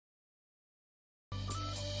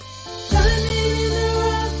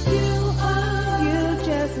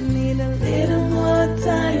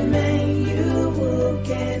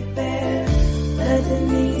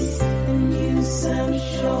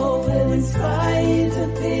you to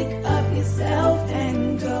pick up yourself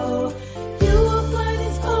and go. You will find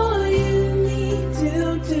it's all you need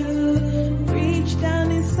to do. Reach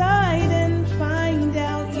down inside and find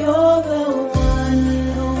out you're the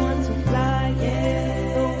one to fly,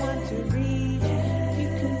 yeah, the one to reach. You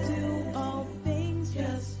can do all things,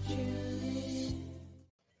 just choose.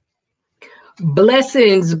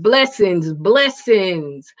 Blessings, blessings,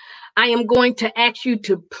 blessings. I am going to ask you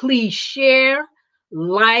to please share,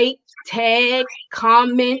 like, tag,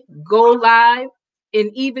 comment, go live, and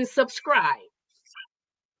even subscribe.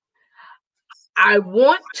 I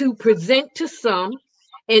want to present to some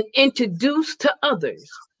and introduce to others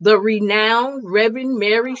the renowned Reverend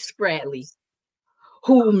Mary Spradley,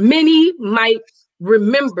 who many might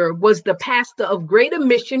remember was the pastor of Greater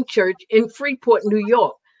Mission Church in Freeport, New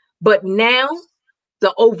York, but now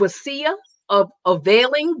the overseer of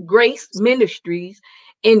Availing Grace Ministries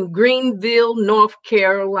in Greenville, North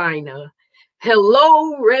Carolina.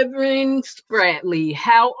 Hello, Reverend Spradley.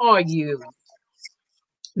 How are you?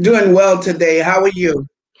 Doing well today. How are you?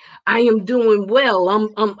 I am doing well.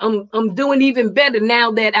 I'm doing even better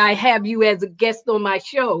now that I have you as a guest on my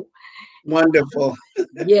show. Wonderful.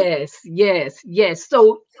 Yes, yes, yes.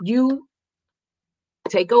 So you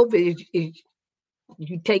take over. You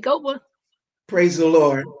take over. Praise the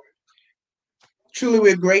Lord. Truly,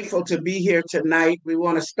 we're grateful to be here tonight. We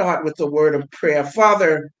want to start with a word of prayer.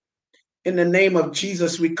 Father, in the name of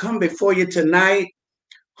Jesus, we come before you tonight,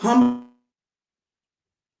 humble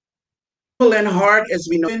in heart as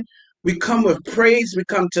we know. We come with praise. We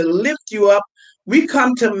come to lift you up. We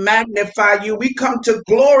come to magnify you. We come to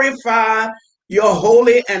glorify your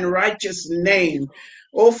holy and righteous name.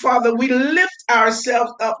 Oh, Father, we lift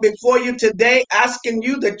ourselves up before you today, asking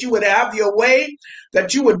you that you would have your way,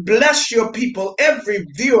 that you would bless your people, every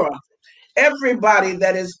viewer, everybody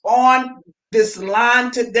that is on this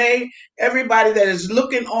line today, everybody that is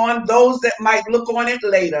looking on, those that might look on it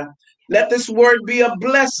later. Let this word be a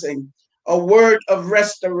blessing, a word of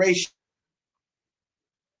restoration.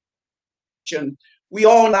 We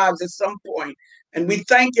all lives at some point, and we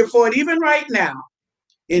thank you for it even right now.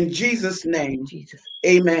 In Jesus' name, Jesus.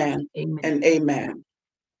 amen, Amen. and amen.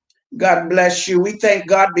 God bless you. We thank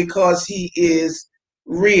God because he is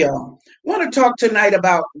real. I want to talk tonight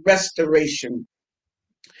about restoration.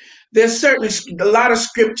 There's certainly a lot of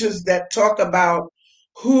scriptures that talk about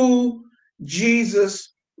who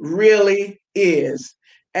Jesus really is.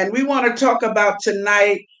 And we want to talk about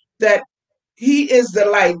tonight that he is the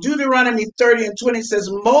light. Deuteronomy 30 and 20 says,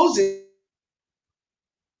 Moses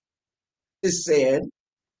said,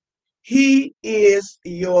 he is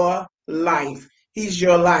your life. He's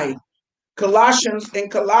your life. In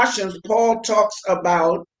Colossians, Paul talks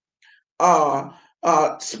about,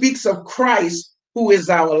 speaks of Christ, who is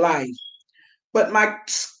our life. But my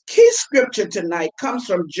key scripture tonight comes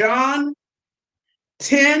from John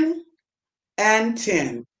 10 and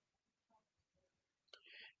 10.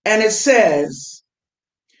 And it says,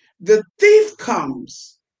 the thief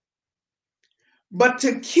comes, but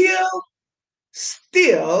to kill,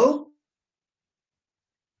 steal,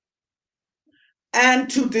 and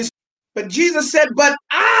to destroy. But Jesus said, but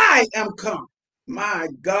I am come, my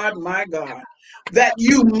God, that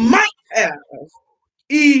you might have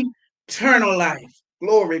eternal life.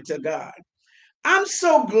 Glory to God. I'm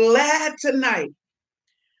so glad tonight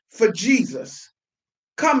for Jesus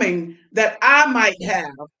coming that I might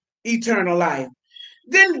have eternal life.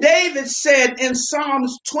 Then David said in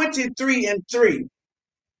Psalms 23 and 3,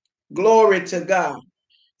 glory to God.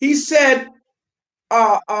 He said,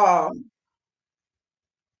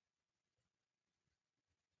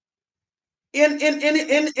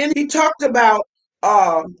 he talked about,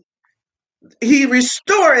 he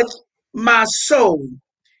restoreth my soul.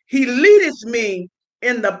 He leadeth me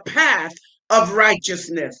in the path of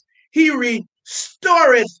righteousness. He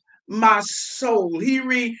restoreth my soul. He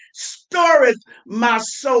restoreth my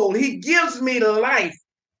soul. He gives me life.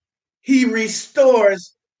 He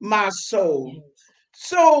restores my soul.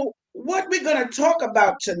 So what we're going to talk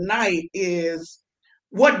about tonight is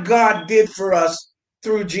what God did for us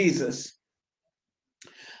through Jesus.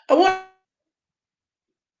 I want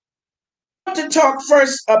to talk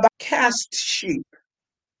first about cast sheep.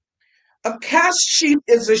 A cast sheep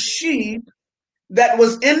is a sheep that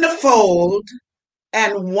was in the fold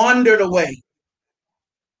and wandered away.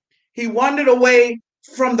 He wandered away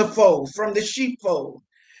from the fold, from the sheepfold.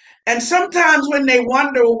 And sometimes when they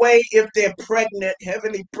wander away, if they're pregnant,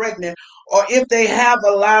 heavily pregnant, or if they have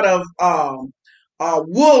a lot of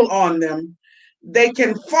wool on them, they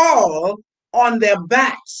can fall on their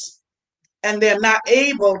backs and they're not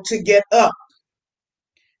able to get up.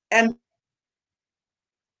 And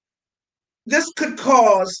this could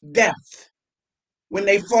cause death when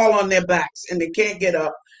they fall on their backs and they can't get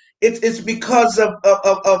up. It's because of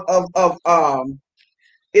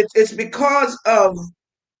it's because of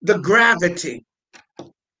the gravity,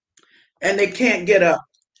 and they can't get up.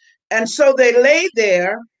 And so they lay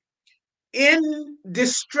there in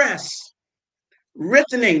distress,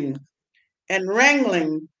 writhing and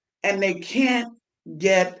wrangling, and they can't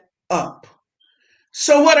get up.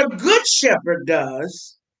 So what a good shepherd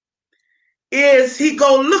does is he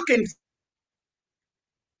go looking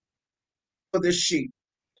for the sheep.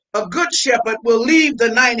 A good shepherd will leave the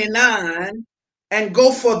 99 and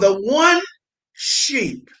go for the one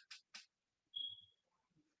sheep,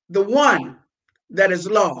 the one that is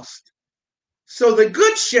lost. So the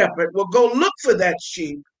good shepherd will go look for that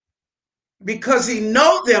sheep because he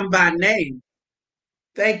know them by name.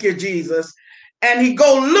 Thank you, Jesus. And he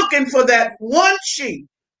go looking for that one sheep,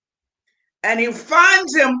 and he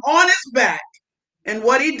finds him on his back. And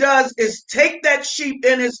what he does is take that sheep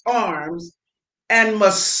in his arms and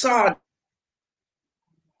massages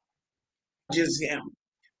him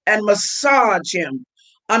and massage him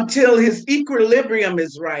until his equilibrium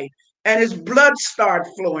is right and his blood start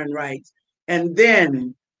flowing right. And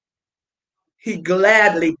then he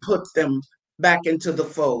gladly puts them back into the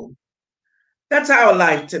fold. That's our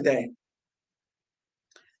life today.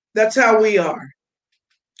 That's how we are.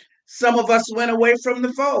 Some of us went away from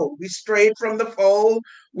the fold. We strayed from the fold.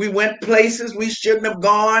 We went places we shouldn't have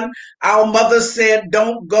gone. Our mother said,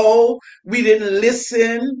 don't go. We didn't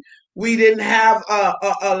listen. We didn't have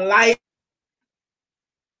a life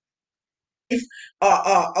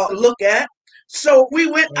look at. So we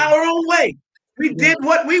went Yes. our own way. We Yes. did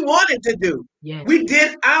what we wanted to do. Yes. We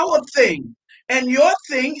did our thing. And your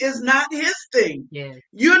thing is not his thing. Yes.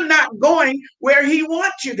 You're not going where he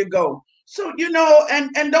wants you to go. So,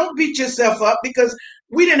 and don't beat yourself up because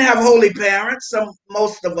we didn't have holy parents,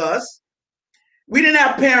 most of us. We didn't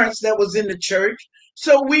have parents that was in the church.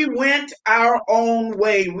 So we went our own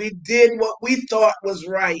way. We did what we thought was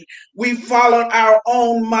right. We followed our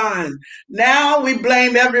own mind. Now we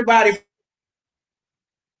blame everybody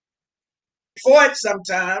for it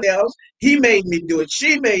sometimes else. He made me do it.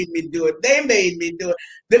 She made me do it. They made me do it.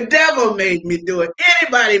 The devil made me do it.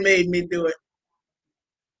 Anybody made me do it.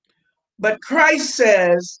 But Christ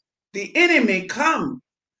says the enemy come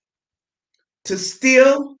to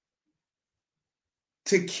steal,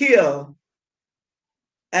 to kill,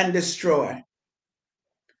 and destroy.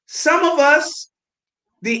 Some of us,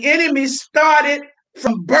 the enemy started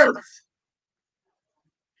from birth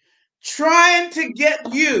trying to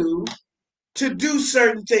get you to do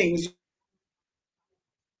certain things.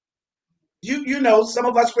 Some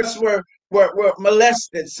of us were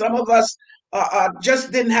molested. Some of us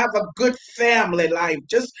just didn't have a good family life.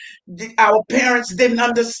 Just our parents didn't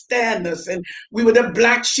understand us, and we were the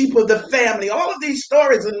black sheep of the family. All of these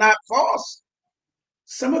stories are not false.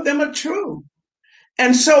 Some of them are true.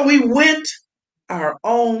 And so we went our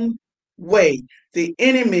own way. The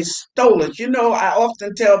enemy stole it. I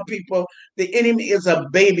often tell people the enemy is a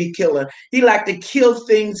baby killer. He liked to kill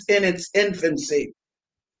things in its infancy.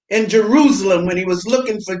 In Jerusalem, when he was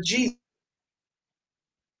looking for Jesus,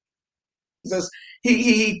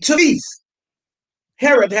 he took a feast.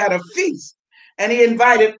 Herod had a feast, and he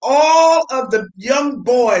invited all of the young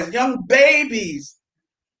boys, young babies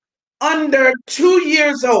under 2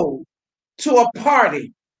 years old to a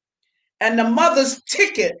party. And the mother's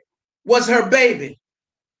ticket was her baby.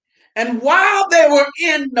 And while they were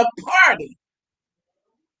in the party,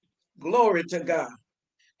 glory to God,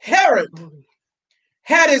 Herod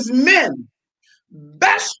had his men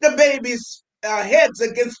bash the babies' heads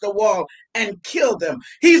against the wall and kill them.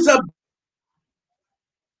 He's a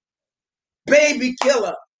baby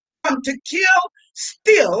killer. Come to kill,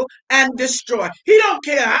 steal, and destroy. He don't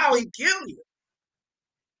care how he kill you.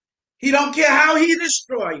 He don't care how he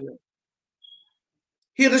destroy you.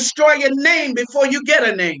 He'll destroy your name before you get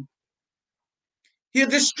a name. He'll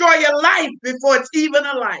destroy your life before it's even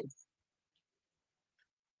a life.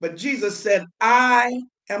 But Jesus said, I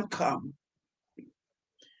am come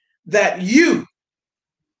that you,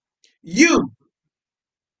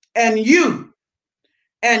 and you,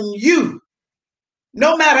 and you,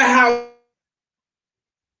 no matter how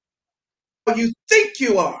you think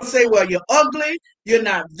you are, say, well, you're ugly, you're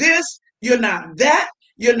not this, you're not that,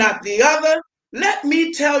 you're not the other. Let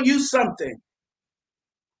me tell you something.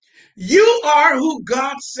 You are who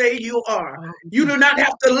God say you are. You do not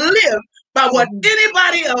have to live by what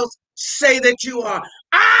anybody else say that you are.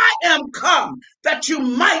 I am come that you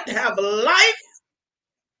might have life,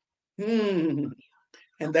 and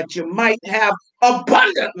that you might have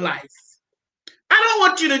abundant life. I don't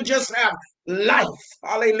want you to just have life.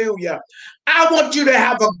 Hallelujah. I want you to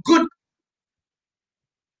have a good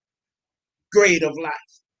grade of life.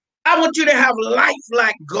 I want you to have life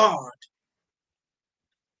like God.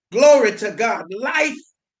 Glory to God. Life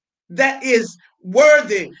that is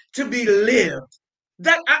worthy to be lived.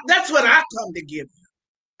 That's what I come to give you.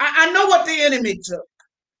 I know what the enemy took.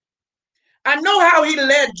 I know how he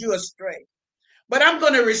led you astray, but I'm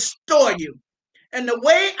going to restore you. And the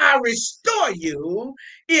way I restore you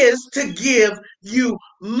is to give you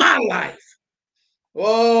my life.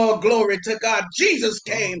 Oh, glory to God. Jesus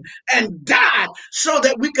came and died so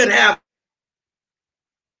that we could have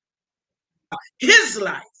his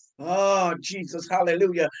life. Oh, Jesus,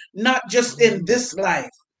 hallelujah. Not just in this life,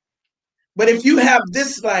 but if you have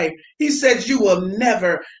this life, he says you will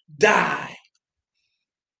never die.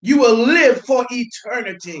 You will live for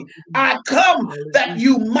eternity. I come that Hallelujah.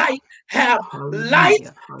 you might have life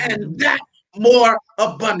Hallelujah. and Hallelujah. that more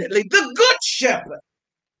abundantly. The good shepherd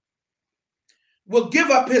will give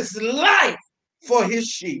up his life for his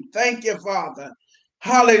sheep. Thank you, Father.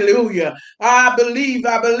 Hallelujah. I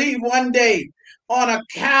believe one day on a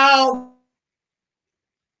Calvary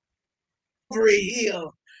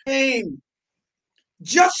hill came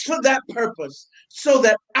just for that purpose, so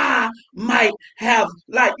that I might have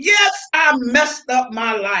life. Yes, I messed up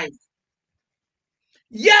my life.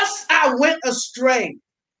 Yes, I went astray.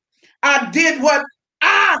 I did what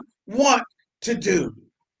I want to do.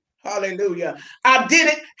 Hallelujah. I did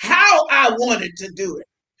it how I wanted to do it.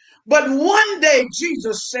 But one day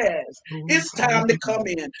Jesus says, Oh, it's time to come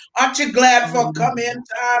hallelujah. in. Aren't you glad for come in Hallelujah.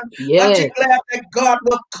 time? Aren't you Yes. glad that God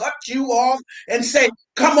will cut you off and say,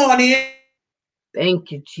 come on in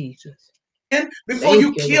Thank you, Jesus. before Thank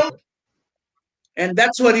you you, kill? Lord. And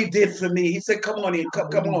that's what he did for me. He said, come on in, come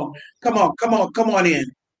on, Hallelujah. come on in.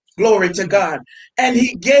 Glory to Hallelujah. God. And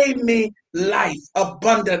he gave me life,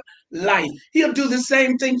 abundant life. He'll do the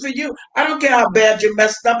same thing for you. I don't care how bad you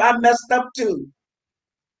messed up. I messed up too.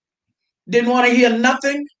 Didn't want to hear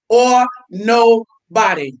nothing or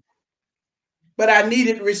nobody. But I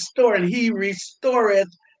needed restoring. He restored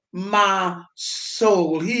my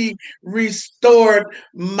soul. He restored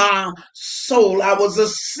my soul. I was a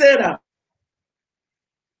sinner,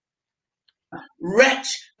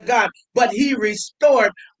 wretch, God, but he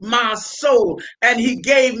restored my soul and he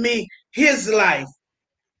gave me his life.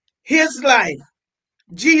 His life.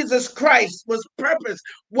 Jesus Christ was purpose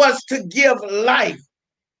was to give life.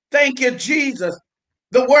 Thank you, Jesus.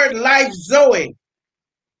 The word life, Zoe,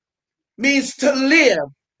 means to live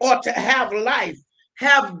or to have life,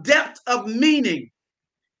 have depth of meaning.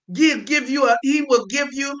 He will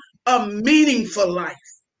give you a meaningful life.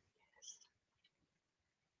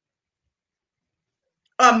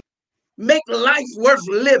 Make life worth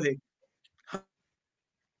living.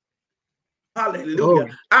 Hallelujah.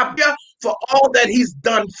 Glory. I pray for all that he's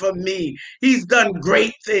done for me. He's done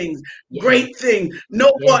great things, Yes. great things.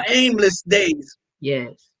 No more Yes. aimless days.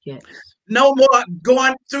 Yes. Yes. No more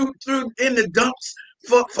going through in the dumps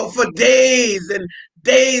for days and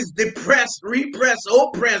days, depressed, repressed,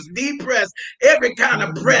 oppressed, depressed, every kind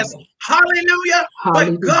of press. Hallelujah. Hallelujah.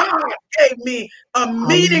 But Hallelujah. God gave me a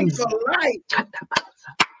meaningful Hallelujah. life.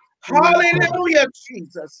 Oh, glory. Hallelujah,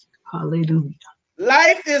 Jesus. Hallelujah.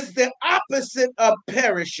 Life is the opposite of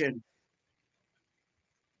perishing.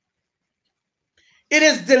 It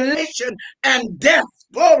is deletion and death.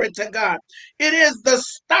 Glory to God. It is the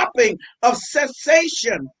stopping of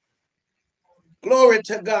cessation. Glory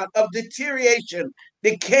to God, of deterioration,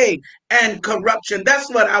 decay, and corruption. That's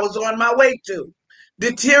what I was on my way to.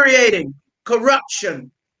 Deteriorating,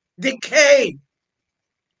 corruption, decay,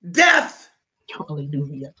 death.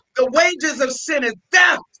 Hallelujah. The wages of sin is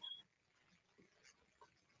death,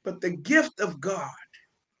 but the gift of God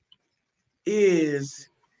is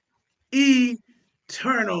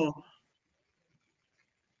eternal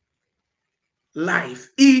life.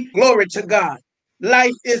 Glory to God.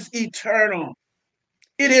 Life is eternal.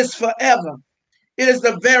 It is forever. It is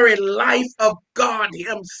the very life of God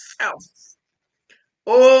himself.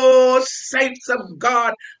 Oh, saints of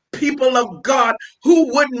God, people of God,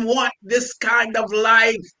 who wouldn't want this kind of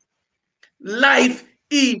life? Life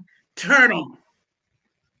eternal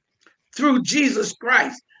through Jesus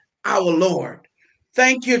Christ, our Lord.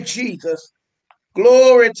 Thank you, Jesus.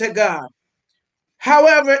 Glory to God.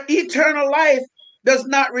 However, eternal life does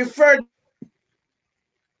not refer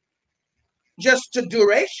just to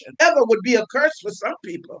duration. Ever would be a curse for some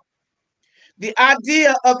people. The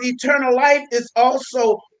idea of eternal life is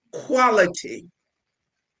also quality,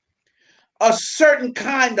 a certain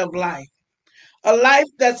kind of life, a life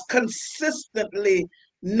that's consistently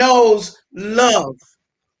knows love.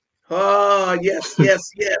 Oh, yes, yes,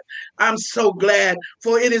 yes. I'm so glad,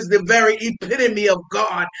 for it is the very epitome of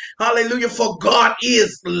God. Hallelujah. For God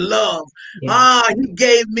is love. Yes. He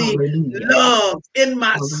gave me Hallelujah. love in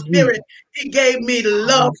my spirit. Hallelujah. He gave me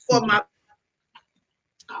love for Hallelujah. my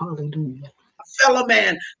Hallelujah. fellow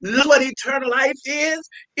man. What eternal life is?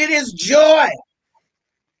 It is joy.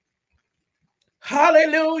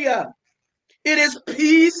 Hallelujah. It is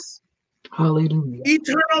peace. Hallelujah.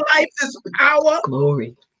 Eternal life is power.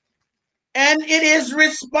 Glory. And it is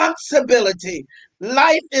responsibility.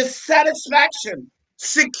 Life is satisfaction,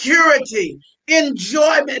 security,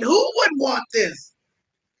 enjoyment. Who would want this?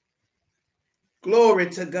 Glory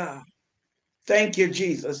to God. Thank you,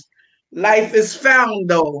 Jesus. Life is found,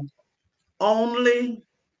 though, only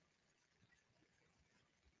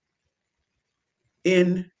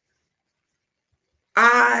in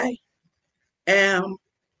I am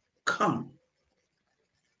come.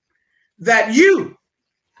 That you,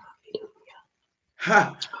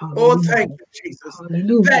 ha, oh, thank Hallelujah. you, Jesus. That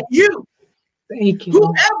Hallelujah. you, Thank you,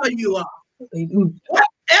 Lord. whoever you are, Hallelujah.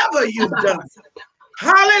 whatever you've done,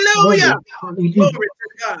 hallelujah, Glory. Hallelujah. glory to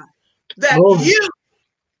God, that Glory. you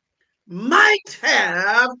might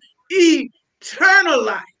have eternal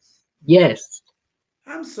life. Yes.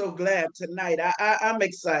 I'm so glad tonight. I'm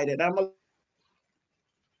excited. I'm a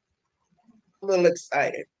little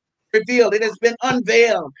excited. Revealed, it has been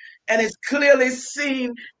unveiled, and it's clearly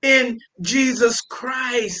seen in Jesus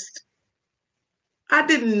Christ. I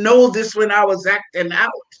didn't know this when I was acting out.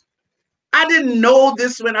 I didn't know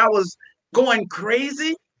this when I was going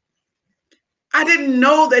crazy. I didn't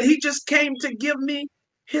know that He just came to give me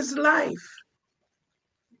His life.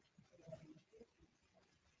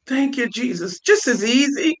 Thank you, Jesus. Just as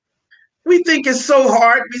easy. We think it's so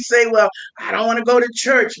hard. We say, well, I don't want to go to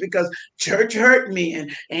church because church hurt me,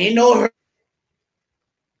 and ain't no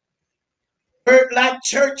hurt like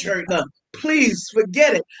church hurt. Please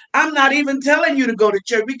forget it. I'm not even telling you to go to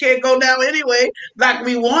church. We can't go now anyway, like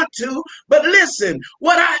we want to. But listen,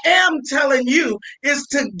 what I am telling you is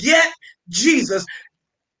to get Jesus,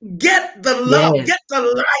 get the love, Yes. get the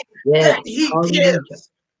life Yes. that He Hallelujah. gives.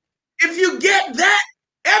 If you get that,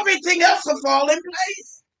 everything else will fall in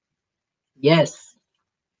place. Yes.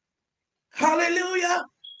 Hallelujah.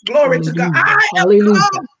 Glory to God. Hallelujah. I am Hallelujah.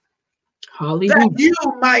 come that Hallelujah. you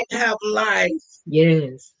might have life,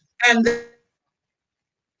 Yes. and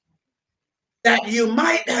that you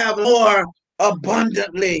might have more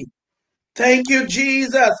abundantly. Thank you,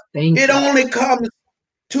 Jesus. Thank It you. only comes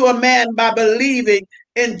to a man by believing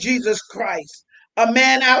in Jesus Christ. A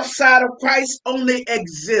man outside of Christ only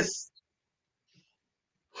exists.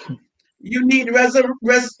 You need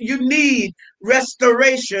you need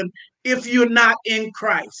restoration if you're not in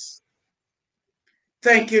Christ.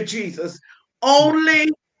 Thank you, Jesus. Only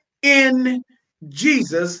in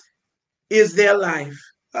Jesus is their life.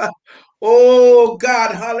 Oh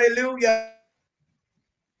God, hallelujah.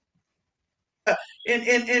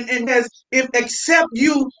 And as if except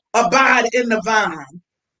you abide in the vine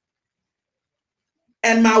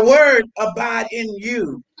and my word abide in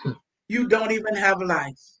you, you don't even have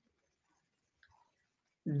life.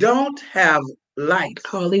 Don't have life.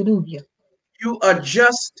 Hallelujah. You are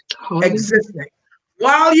just Hallelujah. existing.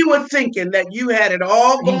 While you were thinking that you had it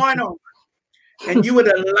all Thank going you. on and you were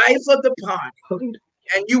the life of the party Hallelujah.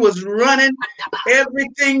 and you was running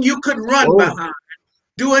everything you could run Glory. behind,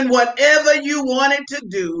 doing whatever you wanted to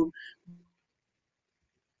do,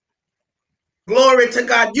 glory to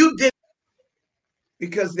God, you did,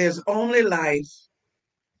 because there's only life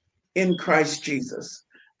in Christ Jesus.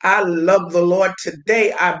 I love the Lord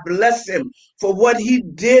today. I bless Him for what He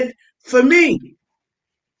did for me,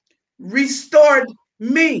 restored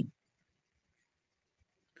me.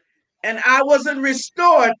 And I wasn't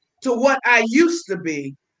restored to what I used to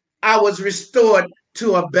be. I was restored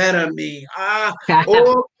to a better me. Oh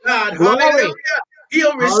God, Glory. hallelujah.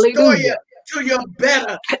 He'll restore you Hallelujah. to your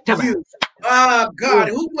better you. God, Glory.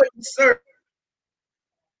 who wouldn't serve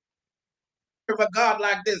a God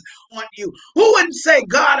like this? Want you? Who wouldn't say,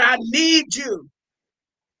 God, I need you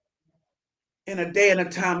in a day and a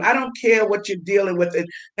time? I don't care what you're dealing with.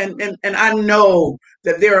 And I know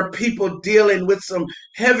that there are people dealing with some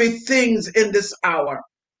heavy things in this hour.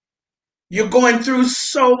 You're going through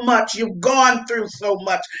so much. You've gone through so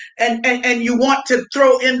much. And you want to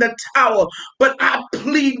throw in the towel. But I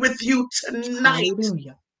plead with you tonight,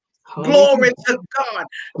 Hallelujah. glory Hallelujah. to God,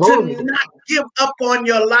 to Glory to not God. give up on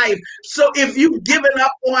your life. So if you've given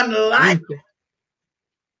up on life, Thank you.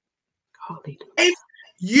 Hallelujah.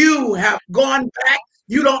 you have gone back.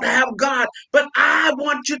 You don't have God. But I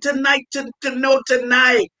want you tonight to know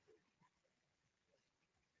tonight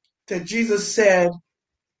that Jesus said,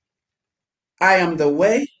 I am the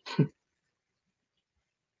way.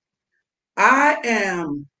 I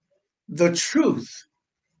am the truth.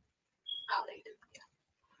 Hallelujah.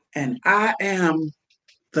 And I am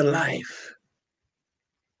the life.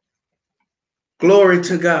 Glory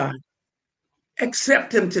to God.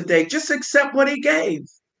 Accept him today. Just accept what he gave.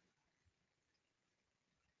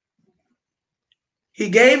 He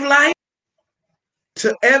gave life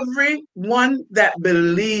to everyone that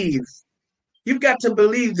believes. You've got to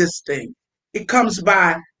believe this thing. It comes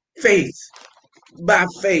by faith, by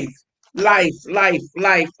faith.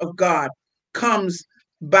 Life of God comes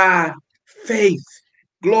by faith.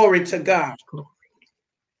 Glory to God.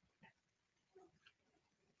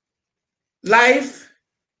 Life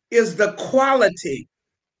is the quality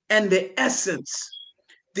and the essence,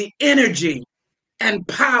 the energy and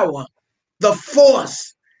power, the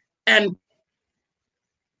force and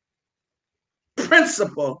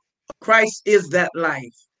principle. Christ is that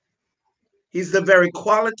life. He's the very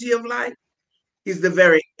quality of life. He's the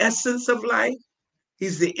very essence of life.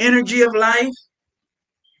 He's the energy of life.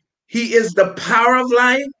 He is the power of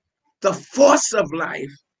life, the force of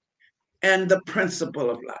life, and the principle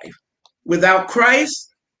of life. Without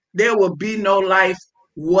Christ, there will be no life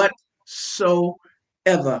whatsoever.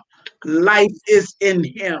 Life is in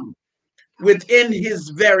him. Within his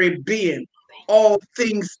very being, all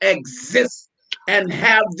things exist and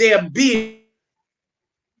have their being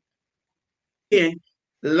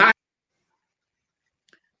life.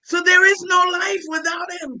 So there is no life without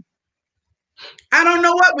him. I don't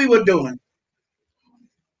know what we were doing.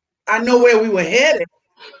 I know where we were headed.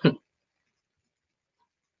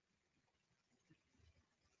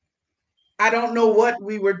 I don't know what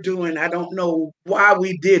we were doing. I don't know why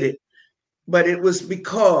we did it, but it was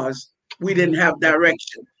because we didn't have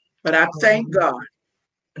direction. But I thank God.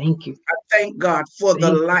 Thank you. I thank God for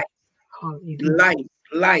the life,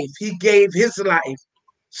 life. He gave his life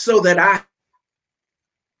so that I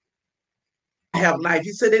have life.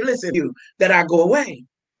 He said, listen, you that I go away.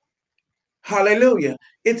 Hallelujah.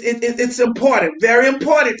 It's important, very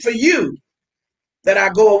important for you that I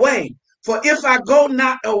go away. For if I go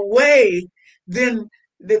not away, then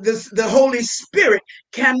the Holy Spirit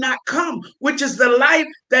cannot come, which is the life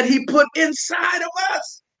that he put inside of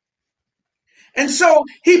us. And so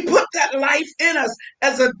he put that life in us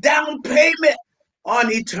as a down payment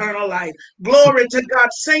on eternal life. Glory to God.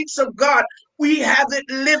 Saints of God, we have it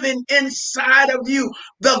living inside of you.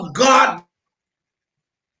 The God,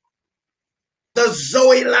 the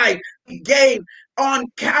Zoe life he gave on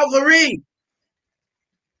Calvary,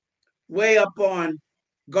 way up on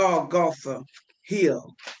Golgotha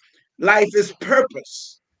Hill. Life is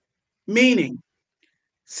purpose, meaning,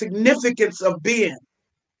 significance of being.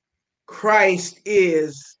 Christ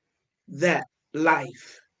is that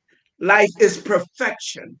life. Life is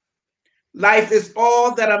perfection. Life is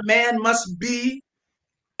all that a man must be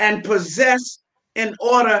and possess in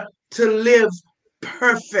order to live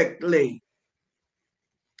perfectly.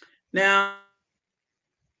 Now,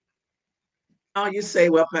 you say,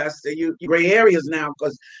 well, Pastor, you gray areas now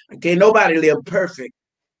because can't nobody live perfect.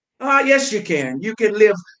 Oh, yes, you can. You can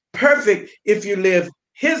live perfect if you live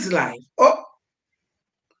his life. Oh,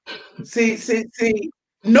 see,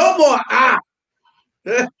 no more I.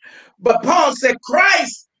 But Paul said,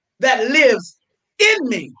 Christ that lives in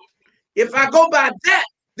me. If I go by that,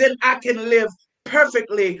 then I can live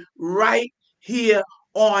perfectly right here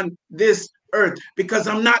on this earth because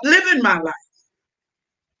I'm not living my life.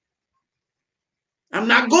 I'm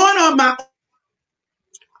not going on my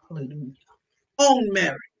own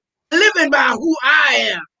merit. Living by who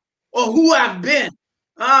I am or who I've been.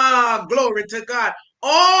 Ah, glory to God.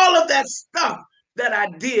 All of that stuff that I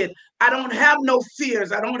did, I don't have no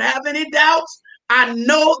fears. I don't have any doubts. I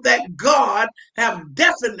know that God have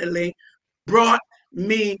definitely brought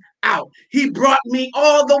me out. He brought me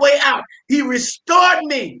all the way out. He restored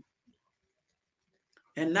me.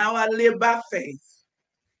 And now I live by faith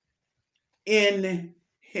in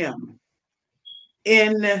him.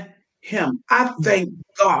 In him. I thank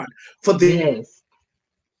God for the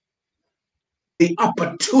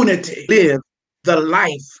opportunity to live the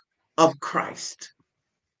life of Christ.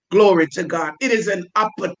 Glory to God. It is an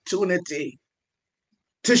opportunity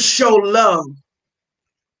to show love,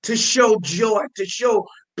 to show joy, to show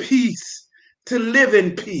peace, to live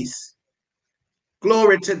in peace.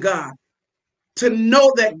 Glory to God. To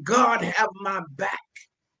know that God have my back.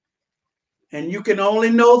 And you can only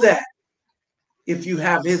know that if you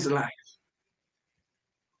have his life.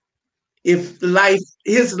 If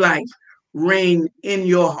his life reign in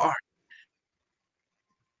your heart.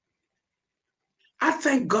 I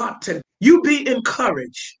thank God today. You be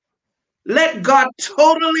encouraged. Let God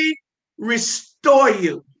totally restore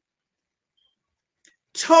you.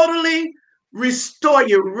 Totally restore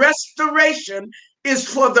you. Restoration is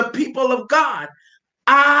for the people of God.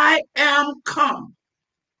 I am come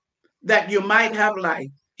that you might have life.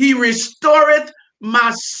 He restoreth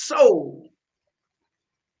my soul.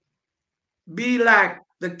 Be like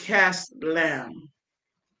the cast lamb.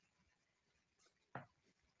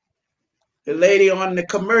 The lady on the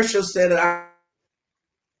commercial said,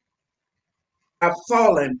 I've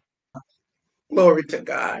fallen. Glory to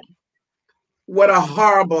God. What a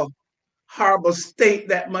horrible, horrible state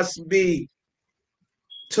that must be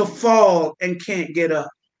to fall and can't get up.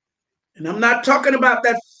 And I'm not talking about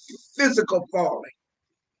that physical falling.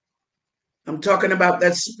 I'm talking about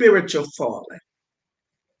that spiritual falling.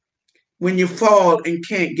 When you fall and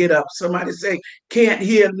can't get up, somebody say, can't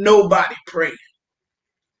hear nobody pray,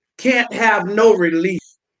 can't have no relief,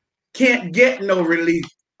 can't get no relief,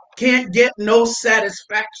 can't get no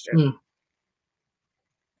satisfaction. Mm.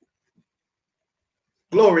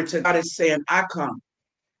 Glory to God is saying, I come.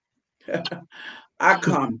 I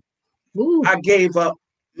come. Ooh. I gave up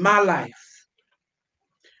my life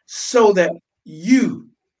so that you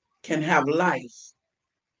can have life.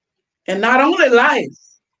 And not only life,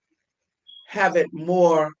 have it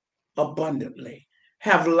more abundantly.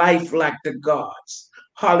 Have life like the gods.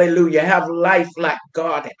 Hallelujah. Have life like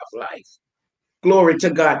God have life. Glory to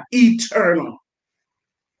God. Eternal.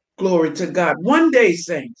 Glory to God. One day,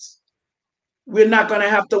 saints, we're not going to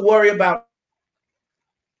have to worry about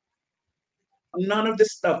none of the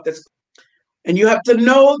stuff that's. And you have to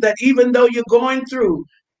know that even though you're going through,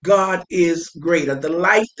 God is greater. The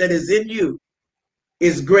life that is in you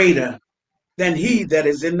is greater than he that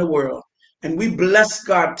is in the world. And we bless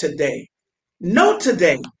God today. Know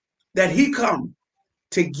today that he come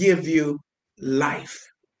to give you life.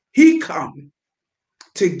 He come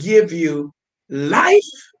to give you life,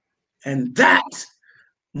 and that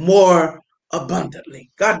more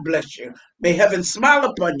abundantly. God bless you. May heaven smile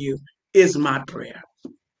upon you is my prayer.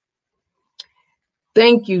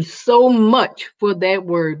 Thank you so much for that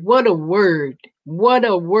word. What a word. What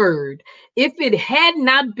a word. If it had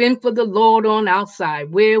not been for the Lord on our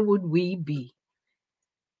side, where would we be?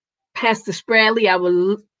 Pastor Spradley, I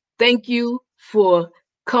will thank you for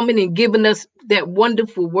coming and giving us that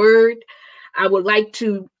wonderful word. I would like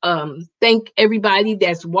to thank everybody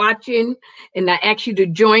that's watching, and I ask you to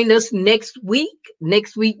join us next week.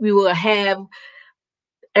 Next week, we will have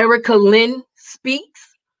Erica Lynn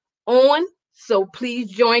Speaks on. So please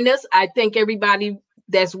join us. I thank everybody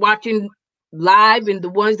that's watching live and the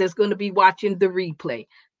ones that's going to be watching the replay.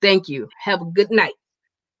 Thank you. Have a good night.